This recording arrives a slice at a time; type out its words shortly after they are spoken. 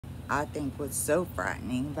I think what's so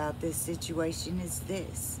frightening about this situation is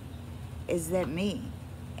this, is that me,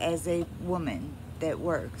 as a woman that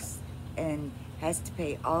works and has to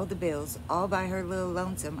pay all the bills all by her little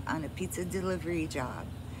lonesome on a pizza delivery job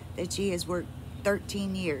that she has worked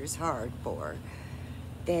 13 years hard for,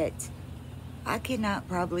 that I cannot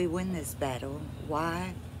probably win this battle.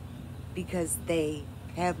 Why? Because they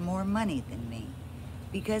have more money than me.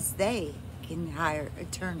 Because they can hire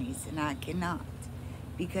attorneys and I cannot.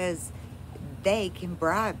 Because they can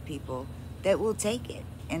bribe people that will take it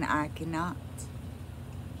and I cannot.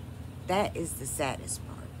 That is the saddest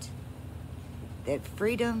part. That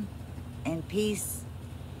freedom and peace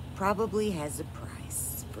probably has a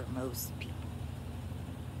price for most people.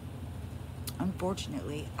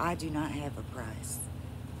 Unfortunately, I do not have a price.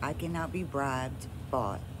 I cannot be bribed,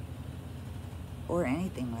 bought, or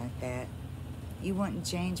anything like that. You wouldn't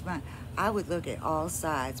change my... I would look at all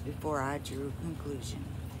sides before I drew a conclusion.